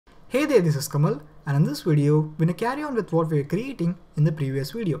Hey there, this is Kamal, and in this video, we're going to carry on with what we were creating in the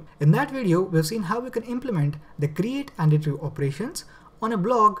previous video. In that video, we've seen how we can implement the create and retrieve operations on a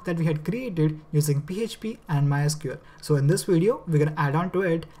blog that we had created using PHP and MySQL. So in this video, we're going to add on to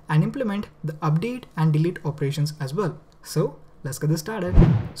it and implement the update and delete operations as well. So let's get this started.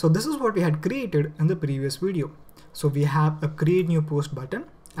 So this is what we had created in the previous video. So we have a create new post button,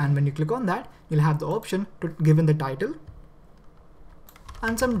 and when you click on that, you'll have the option to give in the title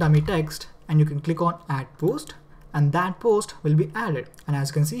and some dummy text, and you can click on add post and that post will be added. And as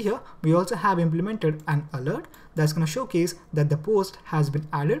you can see here, we also have implemented an alert that's going to showcase that the post has been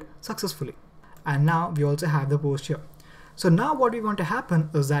added successfully. And now we also have the post here. So now what we want to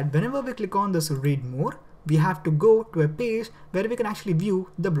happen is that whenever we click on this read more, we have to go to a page where we can actually view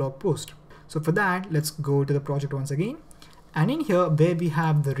the blog post. So for that, let's go to the project once again. And in here where we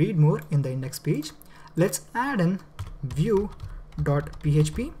have the read more in the index page, let's add in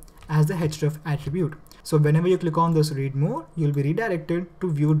view.php as the href attribute. So whenever you click on this read more, you'll be redirected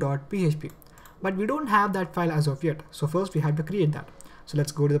to view.php. But we don't have that file as of yet. So first we have to create that. So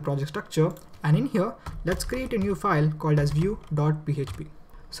let's go to the project structure, and in here, let's create a new file called as view.php.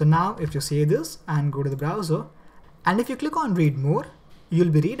 So now if you save this and go to the browser, and if you click on read more,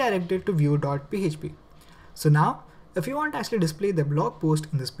 you'll be redirected to view.php. So now if you want to actually display the blog post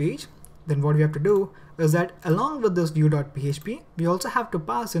in this page, then what we have to do is that along with this view.php, we also have to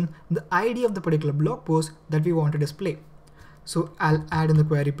pass in the ID of the particular blog post that we want to display. So I'll add in the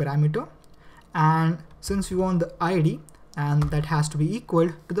query parameter, and since we want the ID, and that has to be equal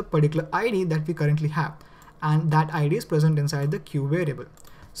to the particular ID that we currently have, and that ID is present inside the queue variable.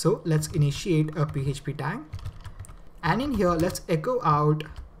 So let's initiate a PHP tag, and in here let's echo out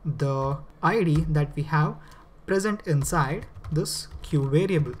the ID that we have present inside this queue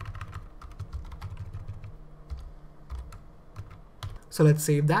variable. So let's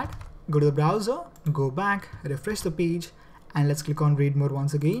save that, go to the browser, go back, refresh the page, and let's click on read more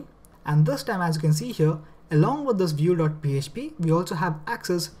once again. And this time, as you can see here, along with this view.php, we also have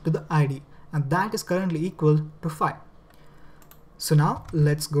access to the ID, and that is currently equal to 5. So now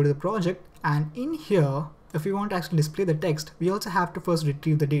let's go to the project, and in here, if we want to actually display the text, we also have to first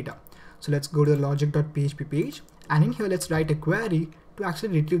retrieve the data. So let's go to the logic.php page, and in here let's write a query to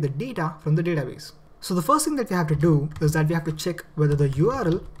actually retrieve the data from the database. So the first thing that we have to do is that we have to check whether the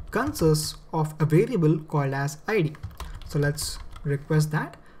URL consists of a variable called as ID. So let's request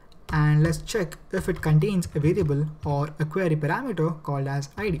that, and let's check if it contains a variable or a query parameter called as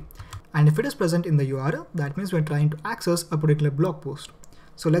ID. And if it is present in the URL, that means we're trying to access a particular blog post.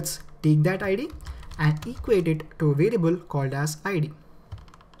 So let's take that ID and equate it to a variable called as ID.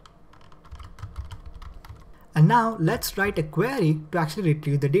 And now let's write a query to actually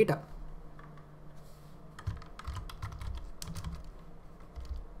retrieve the data.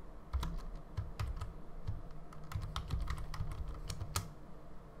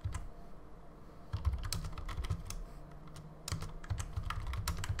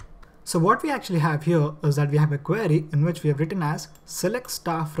 So what we actually have here is that we have a query in which we have written as select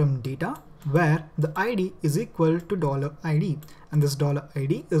star from data, where the ID is equal to $ID, and this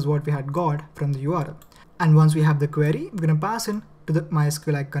 $ID is what we had got from the URL. And once we have the query, we're going to pass in to the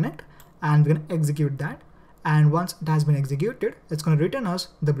MySQL connect, and we're going to execute that. And once it has been executed, it's going to return us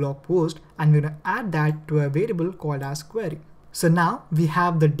the blog post, and we're going to add that to a variable called as query. So now we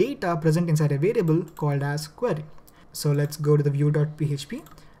have the data present inside a variable called as query. So let's go to the view.php,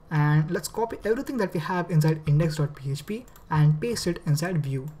 and let's copy everything that we have inside index.php and paste it inside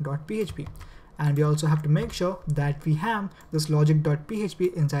view.php. And we also have to make sure that we have this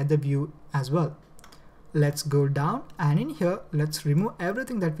logic.php inside the view as well. Let's go down, and in here, let's remove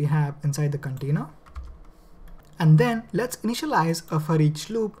everything that we have inside the container. And then let's initialize a for each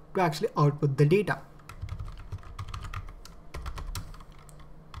loop to actually output the data.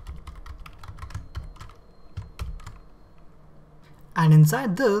 And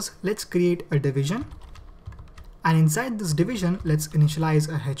inside this, let's create a division. And inside this division, let's initialize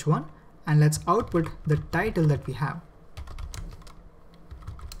a h1, and let's output the title that we have.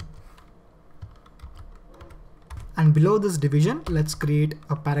 And below this division, let's create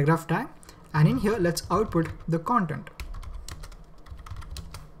a paragraph tag, and in here let's output the content.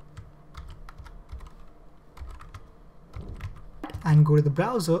 And go to the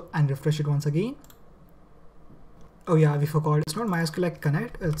browser and refresh it once again. Oh yeah, we forgot, it's not MySQL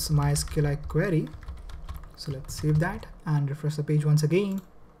connect, it's MySQL query. So let's save that and refresh the page once again.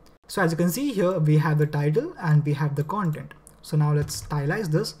 So as you can see here, we have the title and we have the content. So now let's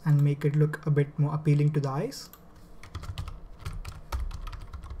stylize this and make it look a bit more appealing to the eyes.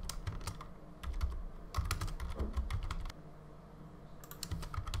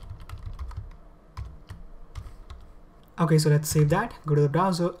 Okay, so let's save that, go to the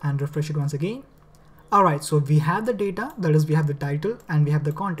browser and refresh it once again. Alright, so we have the data, that is we have the title and we have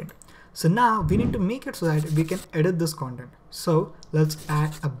the content. So now we need to make it so that we can edit this content. So let's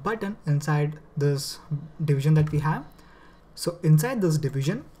add a button inside this division that we have. So inside this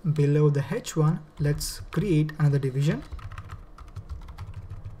division, below the H1, let's create another division.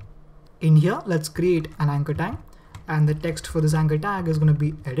 In here, let's create an anchor tag, and the text for this anchor tag is going to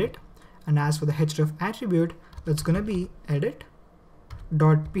be edit. And as for the href attribute, it's going to be edit.php.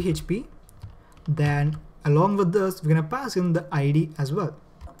 Then along with this, we're going to pass in the ID as well.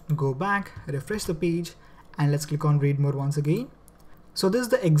 Go back, refresh the page, and let's click on read more once again. So this is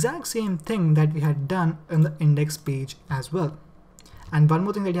the exact same thing that we had done in the index page as well. And one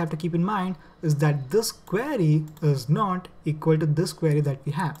more thing that you have to keep in mind is that this query is not equal to this query that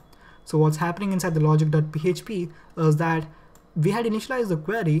we have. So what's happening inside the logic.php is that we had initialized the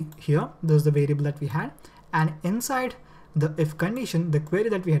query here. This is the variable that we had. And inside the if condition, the query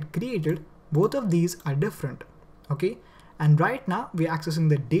that we had created, both of these are different. Okay. And right now we're accessing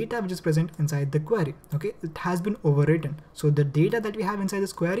the data which is present inside the query. Okay. It has been overwritten. So the data that we have inside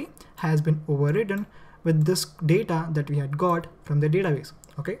this query has been overwritten with this data that we had got from the database.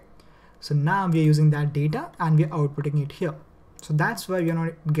 Okay. So now we are using that data and we are outputting it here. So that's why we are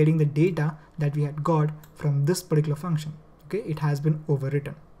not getting the data that we had got from this particular function. Okay, it has been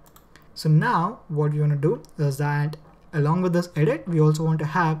overwritten. So now what we want to do is that along with this edit, we also want to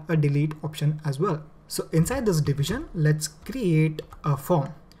have a delete option as well. So inside this division, let's create a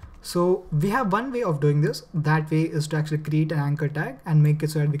form. So we have one way of doing this. That way is to actually create an anchor tag and make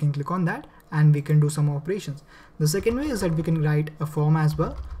it so that we can click on that and we can do some operations. The second way is that we can write a form as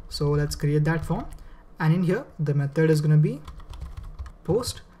well. So let's create that form. And in here, the method is going to be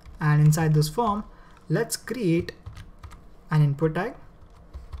post, and inside this form let's create an input tag,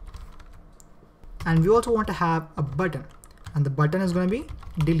 and we also want to have a button, and the button is going to be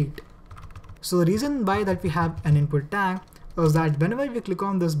delete. So the reason why that we have an input tag is that whenever we click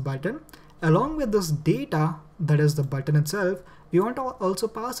on this button, along with this data that is the button itself, we want to also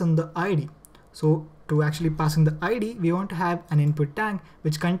pass in the ID. So to actually pass in the ID, we want to have an input tag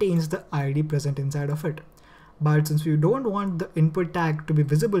which contains the ID present inside of it. But since we don't want the input tag to be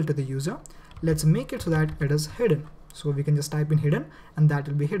visible to the user, let's make it so that it is hidden. So we can just type in hidden and that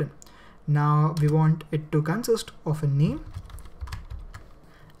will be hidden. Now we want it to consist of a name,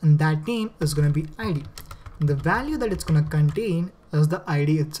 and that name is going to be ID. And the value that it's going to contain is the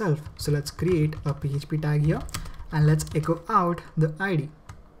ID itself. So let's create a PHP tag here and let's echo out the ID.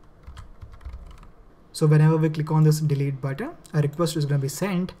 So whenever we click on this delete button, a request is going to be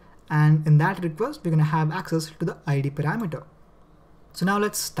sent. And in that request, we're going to have access to the ID parameter. So now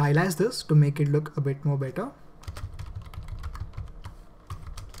let's stylize this to make it look a bit more better.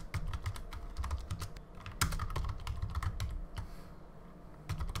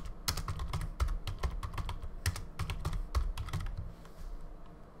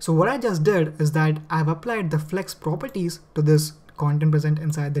 So what I just did is that I've applied the flex properties to this content present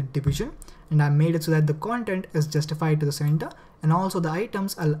inside the division, and I made it so that the content is justified to the center and also the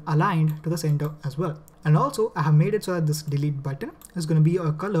items are aligned to the center as well. And also I have made it so that this delete button is going to be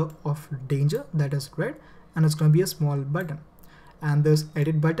a color of danger, that is red, and it's going to be a small button. And this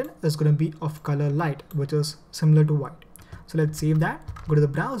edit button is going to be of color light, which is similar to white. So let's save that, go to the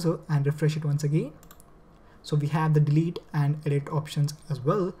browser and refresh it once again. So we have the delete and edit options as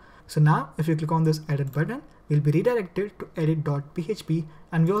well. So now if you click on this edit button, we'll be redirected to edit.php,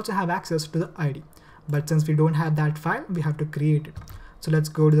 and we also have access to the ID. But since we don't have that file, we have to create it. So let's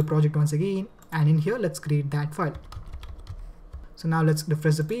go to the project once again, and in here, let's create that file. So now let's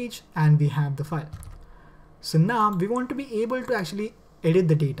refresh the page and we have the file. So now we want to be able to actually edit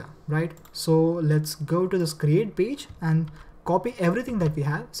the data, right? So let's go to this create page and copy everything that we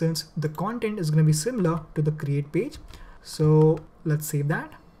have, since the content is going to be similar to the create page. So let's save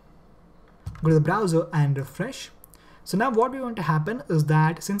that, go to the browser and refresh. So now what we want to happen is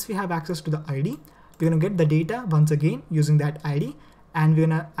that since we have access to the ID, we're going to get the data once again using that ID, and we're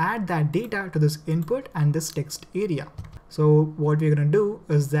going to add that data to this input and this text area. So what we're going to do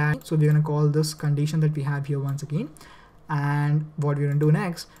is that, so we're going to call this condition that we have here once again. And what we're going to do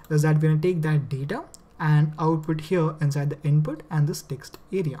next is that we're going to take that data and output here inside the input and this text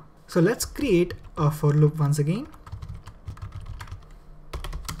area. So let's create a for loop once again.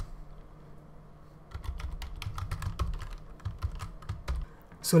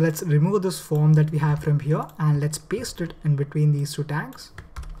 So let's remove this form that we have from here and let's paste it in between these two tags.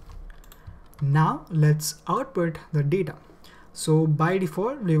 Now let's output the data. So by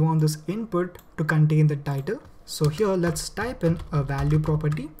default, we want this input to contain the title. So here let's type in a value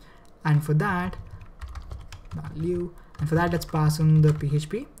property, and for that value, And for that, let's pass in the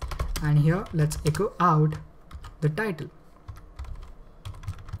PHP, and here let's echo out the title.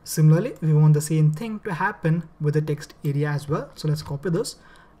 Similarly, we want the same thing to happen with the text area as well. So let's copy this,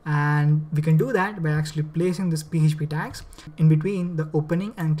 and we can do that by actually placing this PHP tags in between the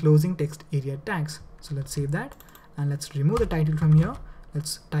opening and closing text area tags. So let's save that, and let's remove the title from here.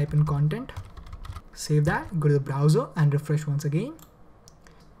 Let's type in content, save that, go to the browser and refresh once again.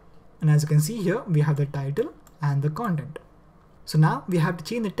 And as you can see here, we have the title and the content. So now we have to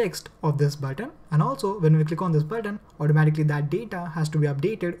change the text of this button, and also when we click on this button, automatically that data has to be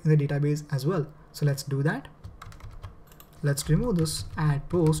updated in the database as well. So let's do that. Let's remove this add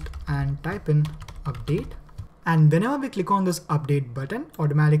post and type in update. And whenever we click on this update button,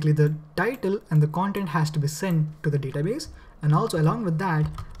 automatically the title and the content has to be sent to the database. And also along with that,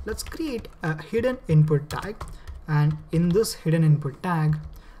 let's create a hidden input tag. And in this hidden input tag,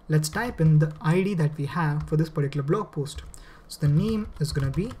 let's type in the ID that we have for this particular blog post. So the name is going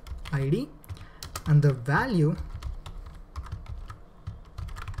to be ID, and the value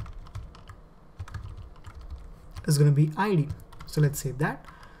is going to be ID. So let's save that.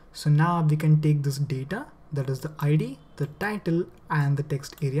 So now we can take this data, that is the ID, the title, and the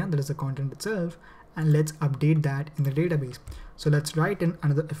text area, that is the content itself, and let's update that in the database. So let's write in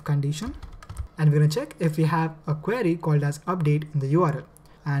another if condition, and we're going to check if we have a query called as update in the URL.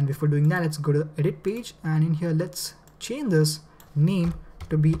 And before doing that, let's go to the edit page, and in here let's change this name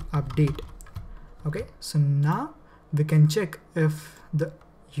to be update. Okay, so now we can check if the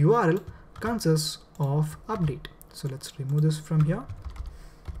URL consists of update. So let's remove this from here,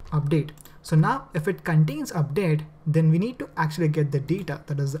 update. So now if it contains update, then we need to actually get the data,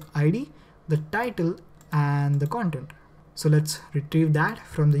 that is the ID, the title, and the content. So let's retrieve that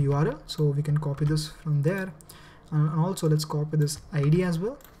from the URL. So we can copy this from there, and also let's copy this ID as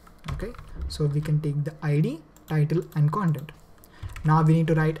well. Okay, so we can take the ID, title, and content. Now we need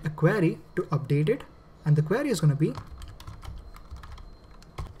to write a query to update it, and the query is going to be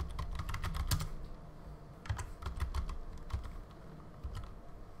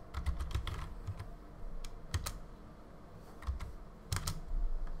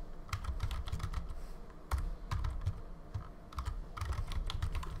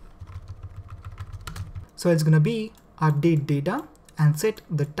so it's going to be update data, and set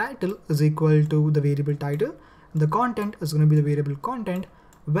the title is equal to the variable title. The content is going to be the variable content,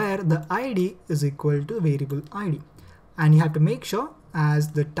 where the ID is equal to variable ID. And you have to make sure,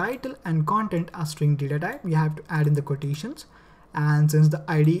 as the title and content are string data type, you have to add in the quotations. And since the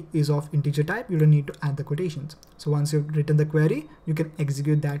ID is of integer type, you don't need to add the quotations. So once you've written the query, you can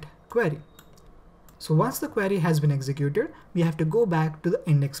execute that query. So once the query has been executed, we have to go back to the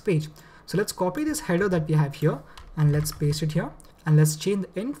index page. So let's copy this header that we have here, and let's paste it here, and let's change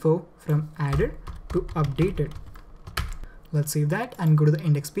the info from added to updated. Let's save that and go to the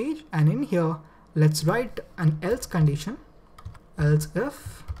index page, and in here let's write an else condition, else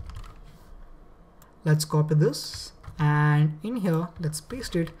if. Let's copy this, and in here let's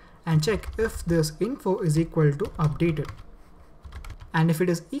paste it and check if this info is equal to updated. And if it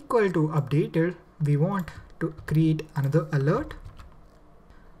is equal to updated, we want to create another alert.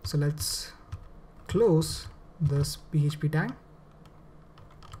 So let's close this PHP tag,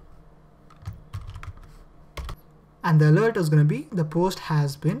 and the alert is going to be the post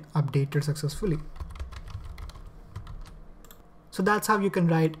has been updated successfully. So that's how you can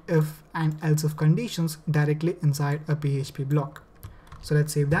write if and else if conditions directly inside a PHP block. So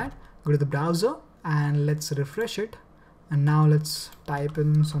let's save that, go to the browser, and let's refresh it. And now let's type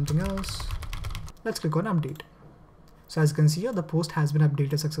in something else. Let's click on update. So as you can see here, the post has been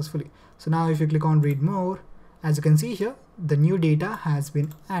updated successfully. So now if you click on read more, as you can see here, the new data has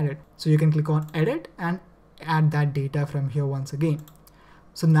been added. So you can click on edit and add that data from here once again.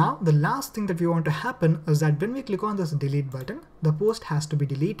 So now the last thing that we want to happen is that when we click on this delete button, the post has to be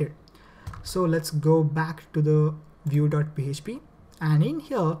deleted. So let's go back to the view.php, and in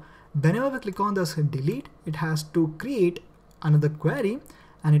here, whenever we click on this delete, it has to create another query,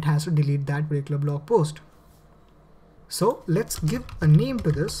 and it has to delete that particular blog post. So let's give a name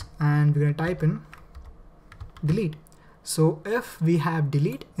to this, and we're going to type in delete. So if we have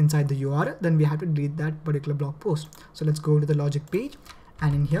delete inside the URL, then we have to delete that particular blog post. So let's go to the logic page,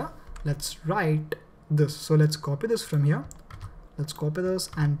 and in here let's write this. So let's copy this from here, let's copy this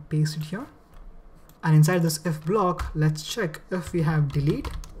and paste it here, and inside this if block, let's check if we have delete,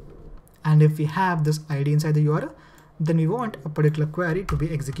 and if we have this ID inside the URL, then we want a particular query to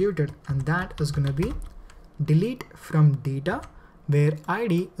be executed, and that is going to be delete from data, where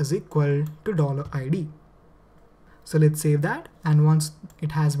ID is equal to $ID. So let's save that, and once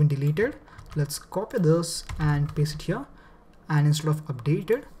it has been deleted, let's copy this and paste it here, and instead of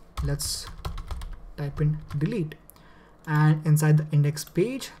updated, let's type in delete. And inside the index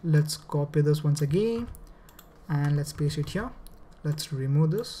page, let's copy this once again and let's paste it here. Let's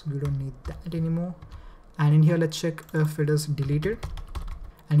remove this, we don't need that anymore. And in here, let's check if it is deleted,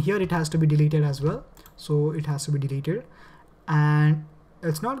 and here it has to be deleted as well, so it has to be deleted. And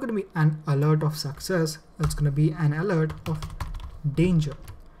it's not going to be an alert of success, it's going to be an alert of danger,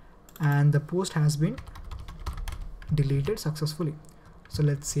 and the post has been deleted successfully. So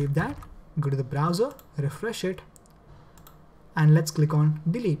let's save that, go to the browser, refresh it, and let's click on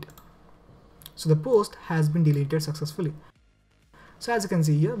delete. So the post has been deleted successfully. So as you can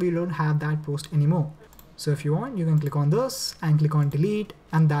see here, we don't have that post anymore. So if you want, you can click on this and click on delete,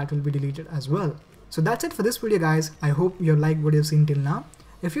 and that will be deleted as well. So that's it for this video, guys. I hope you liked what you've seen till now.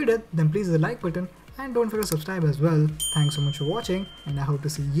 If you did, then please hit the like button and don't forget to subscribe as well. Thanks so much for watching, and I hope to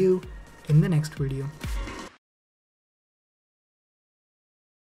see you in the next video.